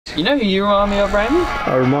You know who you remind me of, Raymond?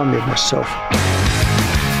 I remind me of myself.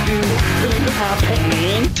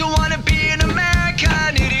 Don't wanna be an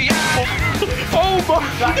American idiot. Oh my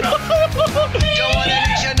God! Don't wanna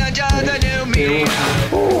nation under the new me.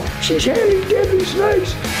 Oh, she's handing deadly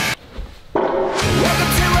snakes.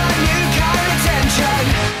 Welcome to a new kind of tension.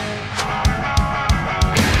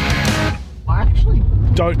 I actually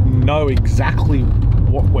don't know exactly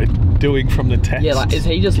what we're doing from the text. Yeah, like, is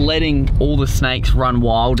he just letting all the snakes run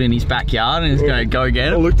wild in his backyard and he's going to go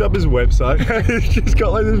get I it? looked up his website. He's just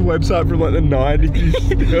got like this website from like the 90s.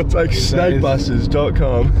 It's like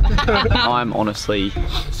snakebuses.com. I'm honestly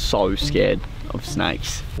so scared of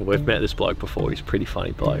snakes. We've met this bloke before. He's a pretty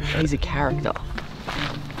funny bloke. He's a character.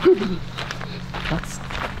 That's...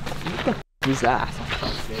 What the f is that?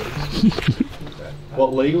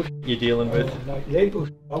 What legal you dealing with? No, legal.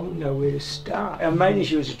 I wouldn't know where to start. Our main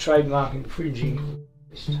issue is a trademark infringing.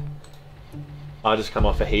 I just come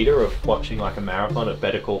off a heater of watching like a marathon at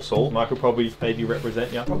Better Call Saul. Michael probably maybe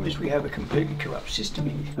represent you. The problem is we have a completely corrupt system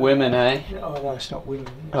here. Women, eh? Oh no, it's not women.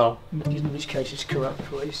 Oh. In this case, it's corrupt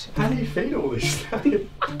police. How do you feed all this stuff?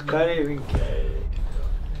 Don't even care.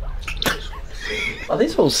 Are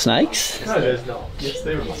these all snakes? No, there's not. Yes,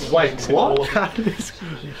 there is. Wait, what?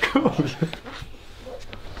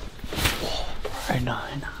 Oh no.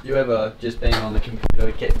 You ever just been on the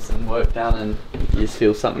computer, getting some work done and you just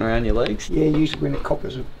feel something around your legs? Yeah, usually when the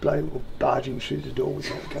coppers are barging through the door with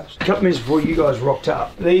handcuffs. A couple minutes before you guys rocked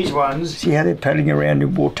up, these ones, see how they're paddling around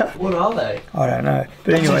in water? What are they? I don't know.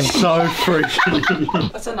 But anyway, So freaky.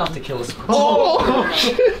 That's enough to kill a squirrel.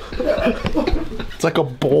 It's like a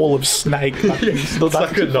ball of snake. It's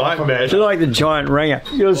like a nightmare. they're like the giant ringer.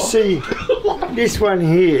 You'll see this one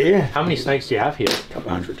here. How many snakes do you have here? A couple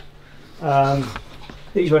hundred.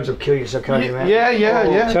 These ones will kill you, so I can't even.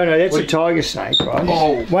 Yeah. So no, that's a tiger snake, right?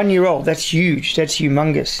 Oh. 1 year old. That's huge. That's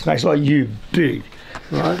humongous. Snakes like you, big,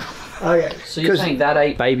 right? Okay. So you're saying that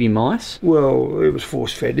ate baby mice? Well, it was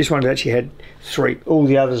force fed. This one actually had 3. All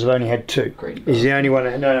the others have only had 2. Greedy. He's the only one.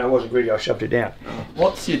 No, it wasn't greedy. I shoved it down.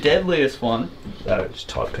 What's your deadliest one? No, it's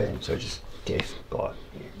taipan, so just death, bite.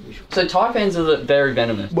 Yeah, usual. So taipans are very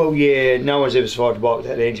venomous. Well, yeah, no one's ever survived a bite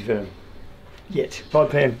without antivenom. Yet.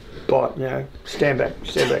 Taipan, bite, stand back.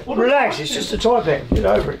 Relax, it's just a taipan. Get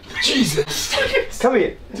over it. Jesus. Come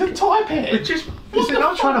here. It's a taipan. Is it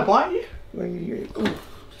not trying to bite you?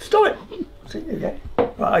 Stop it. There you go.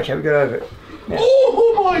 Right, okay, we got over it.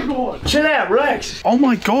 Oh my God. Chill out, relax. Oh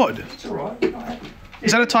my God. It's alright.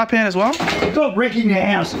 Is that a taipan as well? Stop wrecking the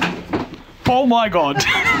house. Oh my God.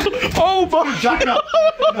 Oh my Shut up.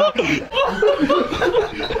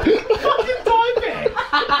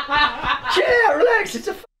 Chill out, relax. It's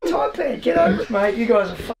a taipan. Get over it, mate. You guys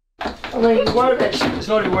are I mean, worry about shit. It's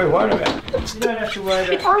not even worth worrying about. You don't have to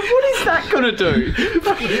worry about. What is that gonna do?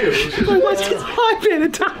 What's his taipan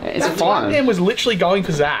attack? It's fine. Taipan was literally going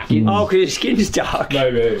for Zach. Oh, because his skin's dark.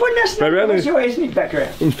 Maybe. But that's not what's your ethnic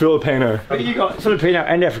background. In Filipino. But you got Filipino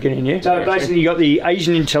and African in you. So basically you got the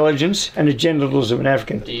Asian intelligence and the genitals of an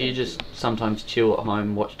African. Do you just sometimes chill at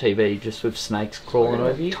home, watch TV just with snakes crawling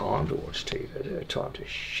over you? Time to watch TV. I don't have time to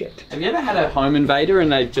shit. Have you ever had a home invader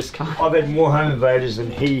and they just come? I've had more home invaders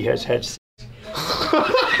than he has had.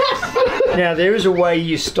 Now there is a way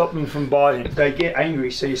you stop them from biting. They get angry,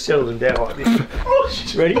 so you settle them down like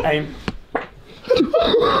this. Ready? Aim. That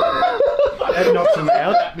knocks him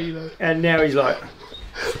out. And now he's like.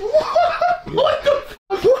 What the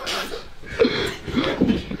fuck?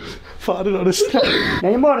 Farted on a snake. Now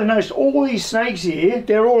you might have noticed all these snakes here,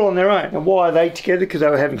 they're all on their own. And why are they together? Because they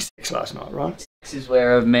were having sex last night, right? This is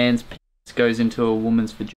where a man's penis goes into a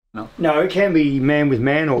woman's vagina. No, it can be man with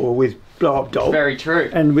man or with blow-up doll. Very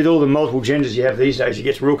true. And with all the multiple genders you have these days, it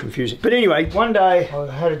gets real confusing. But anyway, one day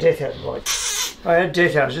I had a death out like. I had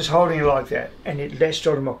death out, I was just holding it like that, and it latched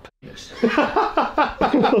onto my penis.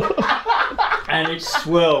 And it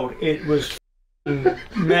swelled. It was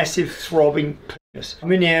massive throbbing penis.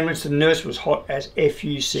 I'm in the ambulance, the nurse was hot as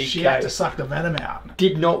F-U-C-K. She had to suck the venom out.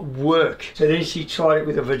 Did not work. So then she tried it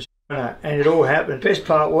with a vagina, and it all happened. Best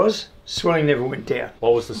part was, swelling never went down.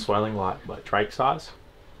 What was the swelling like? Like Drake size?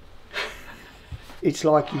 It's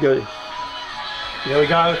like you go. There we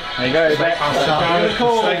go. There you go.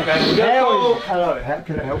 Hello, how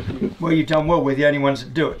can I help you? Well, you've done well. We're the only ones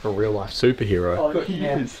that do it. A real life superhero. Oh,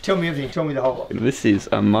 yeah. Tell me everything. Tell me the whole lot. This is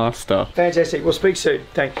a master. Fantastic. We'll speak soon.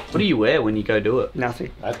 Thank you. What do you wear when you go do it?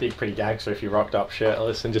 Nothing. That'd be pretty gangster if you rocked up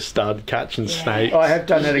shirtless and just started catching snakes. I have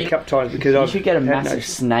done that a couple times because You I've should get a had massive no-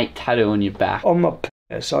 snake tattoo on your back. on my penis.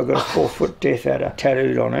 I got a 4-foot death adder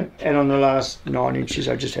tattooed on it, and on the last 9 inches,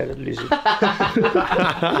 I just had a lizard.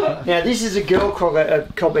 Now this is a girl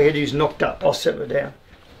copperhead who's knocked up. I'll settle her down.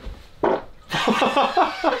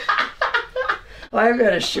 I haven't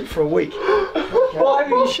had a ship for a week. Why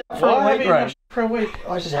haven't you shit for a week, Ray? For a week.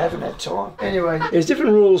 I just haven't had time. Anyway, there's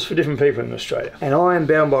different rules for different people in Australia. And I am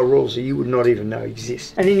bound by rules that you would not even know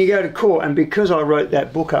exist. And then you go to court, and because I wrote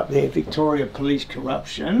that book up there, Victoria Police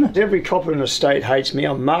Corruption, every copper in the state hates me.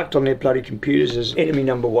 I'm marked on their bloody computers as enemy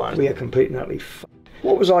number one. We are completely and utterly f***ed.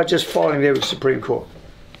 What was I just filing there with Supreme Court?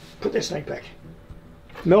 Put that snake back.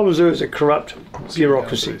 Melbourne Zoo is a corrupt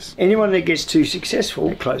bureaucracy. Anyone that gets too successful,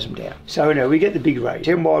 they close them down. So, we get the big raid.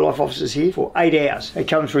 10 wildlife officers here for 8 hours. They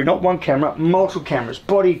come through not one camera, multiple cameras,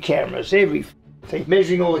 body cameras, every thing,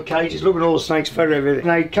 measuring all the cages, looking at all the snakes, photo everything. And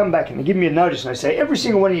they come back and they give me a notice and they say, every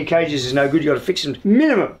single one of your cages is no good, you've got to fix them.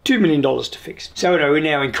 Minimum $2 million to fix. So, we're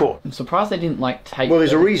now in court. I'm surprised they didn't take. Well,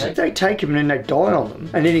 there's a reason. They take them and then they die on them,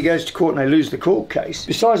 and then he goes to court and they lose the court case.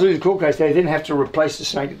 Besides losing the court case, they then have to replace the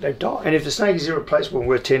snake that they die. And if the snake is irreplaceable and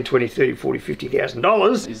worth $10,000, $20,000, $30,000, $40,000,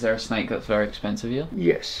 $50,000. Is there a snake that's very expensive here?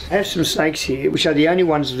 Yes. I have some snakes here, which are the only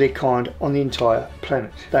ones of their kind on the entire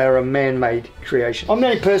planet. They are a man-made creation. I'm the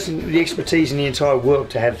only person with the expertise in the entire world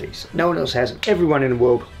to have these. No one else has them. Everyone in the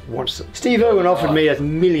world wants them. Steve Irwin offered me $1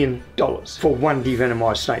 million for one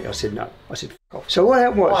devenomized snake. I said no. I said, f off. So what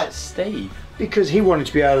happened was... Why, Steve? Because he wanted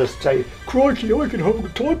to be able to say, crikey, I can hold a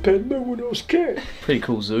Tide Pad, no one else can. Pretty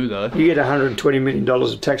cool zoo, though. You get $120 million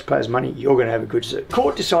of taxpayers' money, you're going to have a good zoo.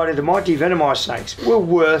 Court decided that my devenomized snakes were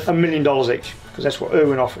worth $1 million each, because that's what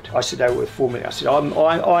Irwin offered. I said they were worth $4 million. I said,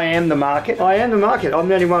 I am the market. I am the market. I'm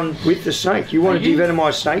the only one with the snake. You want a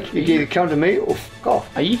devenomized snake, you can either come to me or f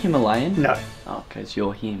off. Are you Himalayan? No. Oh, because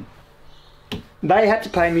you're him. They had to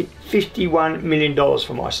pay me $51 million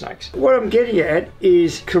for my snakes. What I'm getting at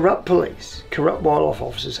is corrupt police, corrupt wildlife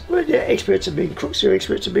officers. Well, they're experts at being crooks, they're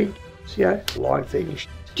experts at being, lying, thieving.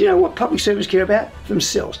 Do you know what public servants care about?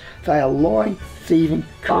 Themselves. They are lying, thieving,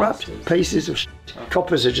 corrupt pieces of shit.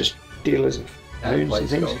 Coppers are just dealers and moons and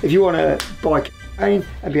things. If you want to buy cocaine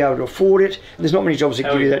and be able to afford it, there's not many jobs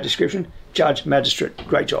that give you that description. Judge, magistrate,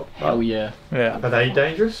 great job. Right? Oh, yeah. Yeah. Are they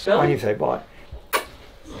dangerous? Only if they buy.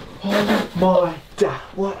 Oh my God.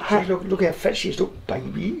 What? Hey, look how fat she is. Look,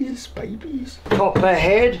 babies.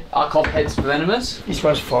 Copperhead. Are copperheads venomous? This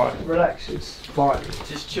one's fine. Relax, it's fine.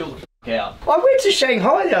 Just chill the f out. I went to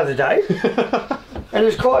Shanghai the other day, and it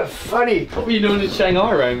was quite funny. What were you doing in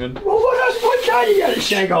Shanghai, Raymond? Well, why can't you go to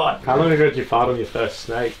Shanghai? How long ago did you fart on your first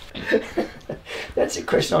snake? That's a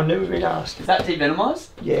question I've never been asked. Is that devenomized?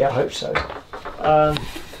 Yeah, I hope so.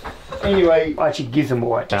 Anyway, I actually give them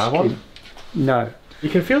away. Found one? No. You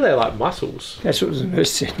can feel their like muscles. That's what the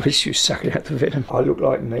nurse said when she was sucking out the venom. I look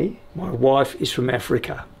like me. My wife is from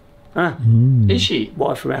Africa. Huh? Is she?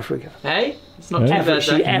 Wife from Africa. Hey? It's not too bad.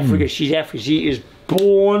 She's Africa. She's Africa. She is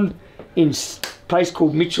born in a place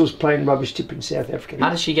called Mitchell's Plain Rubbish Tip in South Africa. How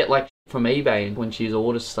does she get from eBay when she's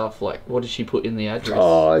orders stuff? What does she put in the address?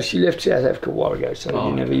 Oh, she left South Africa a while ago, so they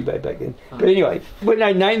didn't have eBay back then. But anyway, when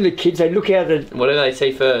they name the kids, they look out at... What do they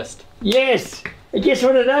see first? Yes! And guess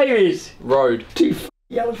what her name is? Road. 2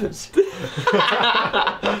 elephants. Do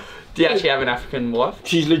you actually have an African wife?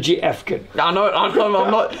 She's legit African. I know,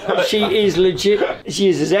 I'm not. She is legit. She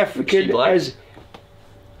is as African as...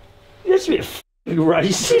 That's a bit of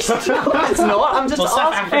racist. It's not, I'm just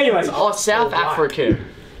asking. Anyway. Oh, South African.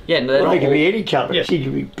 Yeah, no, they're They not can all be any colour. Yeah. She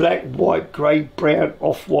can be black, white, grey, brown,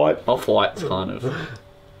 off-white. off-whites, kind of.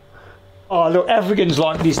 Oh, look, Africans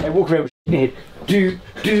like this. They walk around with their head.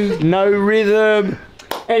 Do, no rhythm.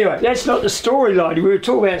 Anyway, that's not the storyline. We were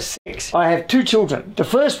talking about sex. I have 2 children. The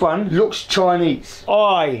first one looks Chinese.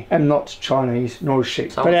 I am not Chinese, nor is she.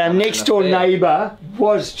 But our next door neighbour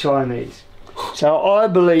was Chinese. So I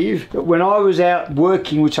believe that when I was out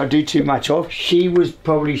working, which I do too much of, she was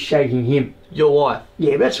probably shagging him. Your wife?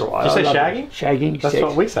 Yeah, that's all right. Did you say shagging? Shagging, That's sex.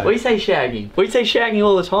 what we say. We say shagging. We say shagging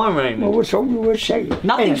all the time, Raymond. Well, what's wrong with the word shagging?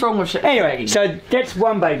 Nothing's wrong with shagging. Anyway, so that's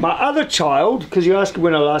one baby. My other child, because you asked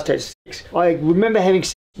when I last had sex, I remember having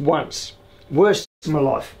sex once. Worst sex in my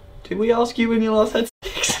life. Did we ask you when you last had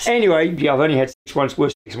sex? Anyway, yeah, I've only had sex once.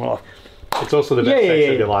 Worst sex in my life. It's also the best sex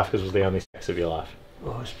yeah. of your life because it was the only sex of your life.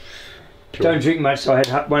 Oh, don't drink much, so I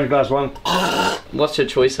had one glass of wine. What's your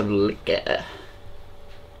choice of liquor?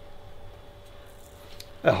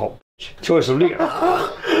 A whole choice of liquor.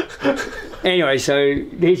 Anyway, so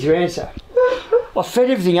here's your answer. I fed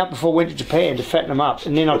everything up before I went to Japan to fatten them up,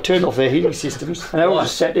 and then I turned off their heating systems, and they all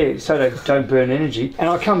just sat there so they don't burn energy. And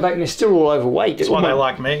I come back and they're still all overweight. That's why they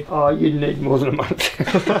like me. Oh, you need more than a month.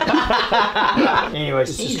 Anyway,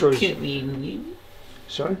 it's destroyed.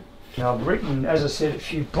 Sorry? Now, I've written, as I said, a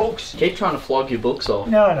few books. Keep trying to flog your books off.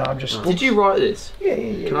 No, I'm just... Did you write this? Yeah.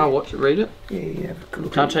 Can I watch it, read it? Yeah, have a good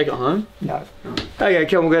look Can I at it. take it home? No. Okay,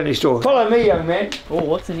 come on, we'll go next door. Follow me, young man. Oh,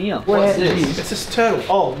 what's in here? What's this? It's this turtle.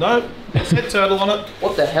 Oh, no. It said turtle on it.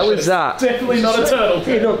 What the hell is that? Definitely not a turtle.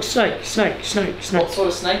 Here, look, snake. What sort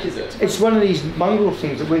of snake is it? It's one of these mongrel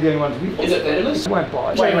things that we're the only ones with. Is it venomous? It won't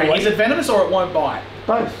bite. Wait, is it venomous or it won't bite?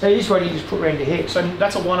 Both. So this one you just put around your head. So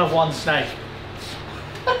that's a one-of-one snake.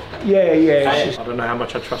 Yeah. It's just, I don't know how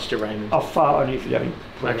much I trust you, Raymond. I'll fart on you if you don't.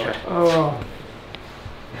 Okay. Oh,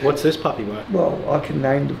 What's this puppy worth? well, I can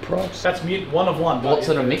name the price. That's one-of-one. What's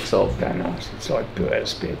it a mix of? Don't ask. It's like built out of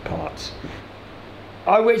spare parts.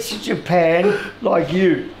 I went to Japan like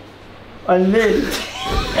you. And then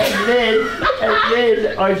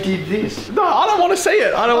I did this. No, I don't want to see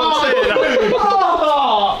it. I don't want to see it.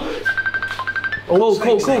 Cool.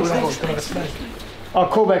 I'll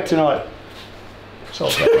call back tonight.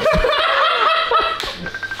 Solve that.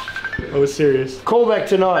 I was serious. Call back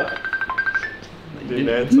tonight. Didn't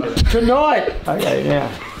answer. Tonight! Okay, now.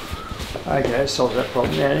 Okay, that solves that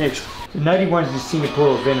problem. Now, next. The native ones in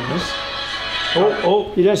Singapore are venomous.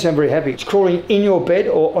 Oh, you don't sound very happy. It's crawling in your bed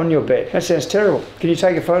or on your bed. That sounds terrible. Can you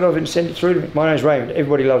take a photo of it and send it through to me? My name's Raymond.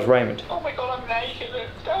 Everybody loves Raymond. Oh my god, I'm naked.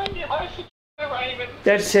 Don't you Raymond?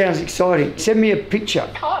 That sounds exciting. Send me a picture. I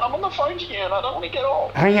can't, I'm on the phone to you and I don't want to get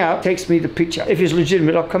off. Hang up, text me the picture. If it's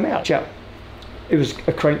legitimate, I'll come out. Ciao. It was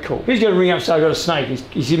a crank call. Who's going to ring up and say I've got a snake?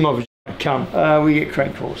 He's in my vagina. Come. We get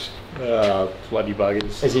crank calls. Bloody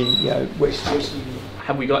buggers. As in, West.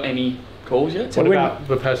 Have we got any calls yet? What about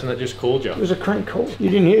the person that just called you? It was a crank call. You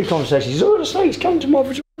didn't hear the conversation. He said, oh, the snake's come to my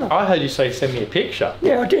vagina. I heard you say send me a picture.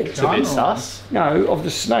 Yeah, I did. So this us? No, of the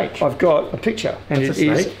snake. I've got a picture. And What's it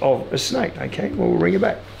a is snake? of a snake. Okay, well, we'll ring it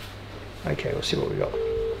back. Okay, we'll see what we got.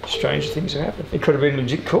 Strange things have happened. It could have been a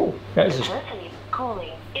legit call. That is a person is calling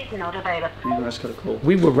is not available. You guys got a call.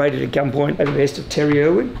 We were raided at gunpoint at the behest of Terry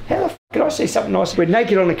Irwin. How the f*** could I say something nice? We're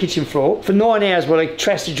naked on the kitchen floor for 9 hours while they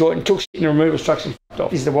trashed the joint and took shit in the removal trucks and f***ed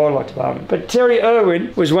off. This is the Wildlife Department. But Terry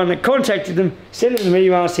Irwin was one that contacted them, sent it to me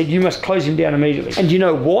and said, you must close him down immediately. And you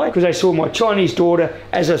know why? Because they saw my Chinese daughter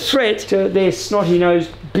as a threat to their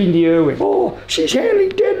snotty-nosed Bindi Irwin. Oh, she's handling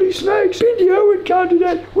deadly snakes. Bindi Irwin can't do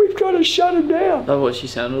that. We've got to shut him down. That's what she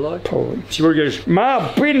sounded like? Probably. She would goes,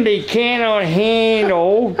 Ma Bindi cannot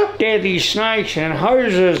handle deadly snakes and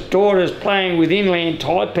Hoser's daughter's playing with inland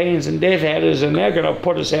taipans and death adders and they're going to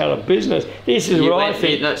put us out of business. This is what I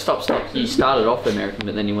think. No, stop. You started off American,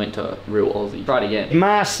 but then you went to real Aussie. Try it again.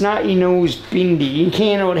 Ma snotty nose Bindi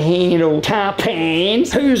cannot handle taipans.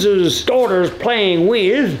 Hoser's daughter's playing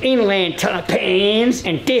with inland taipans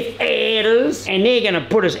and death adders and they're going to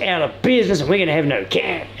put us out of business and we're going to have no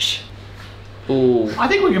cash. Ooh. I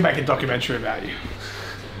think we can make a documentary about you.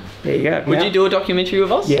 There you go. Would Now- you do a documentary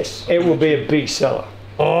with us? Yes, it will be a big seller.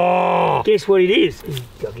 Oh! Guess what it is?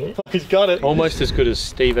 Go get it. He's got it. Almost as good as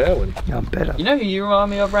Steve Irwin. No, I'm better. You know who you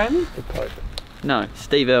remind me of, Raymond? The Pope. No,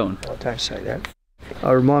 Steve Irwin. Oh, don't say that.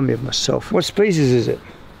 I remind me of myself. What species is it?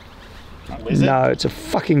 No, it's a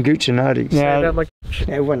fucking Guccinati. Now,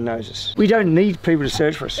 everyone knows us. We don't need people to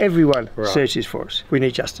search for us. Everyone searches for us. We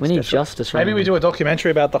need justice. We need That's right. justice, Maybe we do a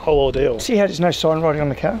documentary about the whole ordeal. See how there's no sign writing on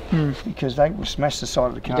the car? Because they will smash the side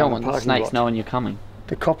of the car. You don't in want the the parking snakes lot. knowing you're coming.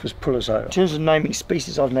 The coppers pull us over. In terms of naming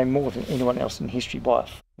species, I've named more than anyone else in history by a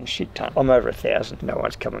f***ing shit ton. I'm over 1,000. No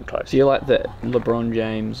one's coming close. Do you like that LeBron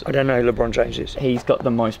James? I don't know who LeBron James is. He's got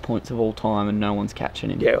the most points of all time and no one's catching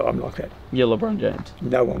him. Yeah, I'm like that. You're LeBron James.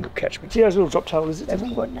 No one will catch me. See those little drop tail lizards? They've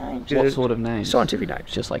all got names. What sort of names? Scientific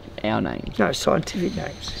names. Just like our names. No, scientific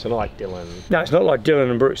names. So not like Dylan. No, it's not like Dylan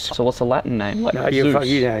and Bruce. So what's a Latin name? Like No, you Zeus?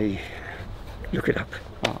 know, look it up.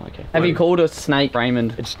 Oh, okay. Have you called a snake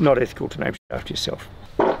Raymond? It's not ethical to name after yourself.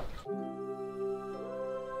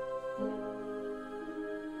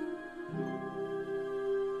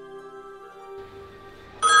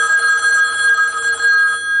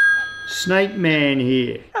 Snake Man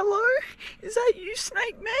here. Hello? Is that you,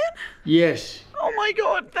 Snake Man? Yes. Oh my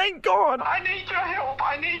god, thank god. I need your help.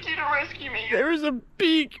 I need you to rescue me. There is a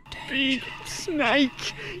big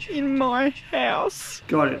snake in my house.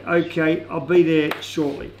 Got it. Okay, I'll be there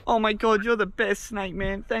shortly. Oh my god, you're the best, Snake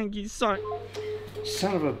Man. Thank you so much.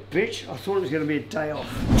 Son of a bitch. I thought it was going to be a day off.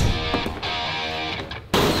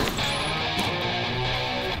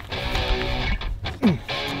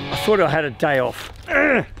 I thought I had a day off.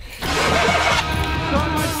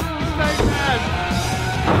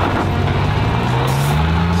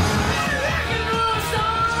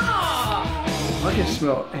 I can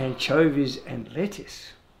smell anchovies and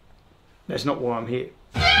lettuce. That's not why I'm here.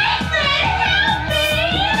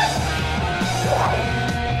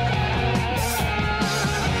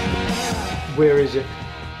 Where is it?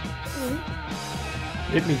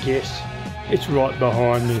 Let me guess. It's right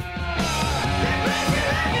behind me.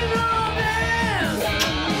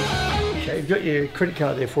 Okay, you've got your credit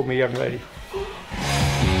card there for me, young lady.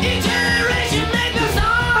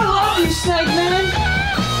 I love you, Snake Man.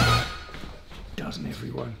 Doesn't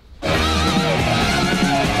everyone?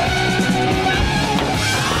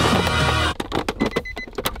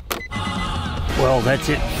 Well, that's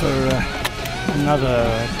it for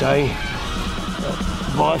another day.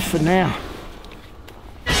 Bye for now.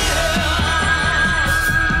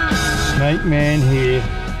 Snake Man here.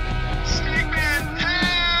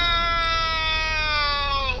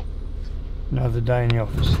 Another day in the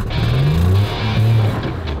office.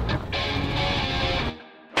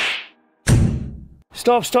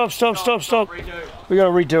 Stop. We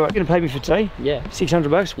gotta redo it. You're gonna pay me for today? Yeah.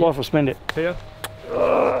 $600? Wife will spend it. Here.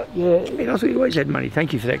 Yeah, man, I thought you always had money.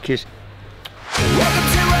 Thank you for that kiss.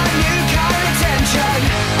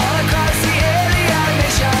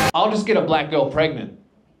 I'll just get a black girl pregnant.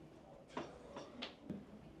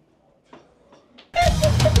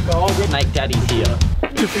 Snake Daddy's here.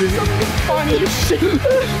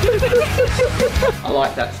 I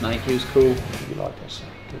like that snake, he was cool. You like that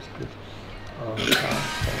snake? That's good. Oh,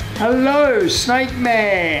 hello, Snake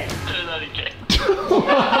Man.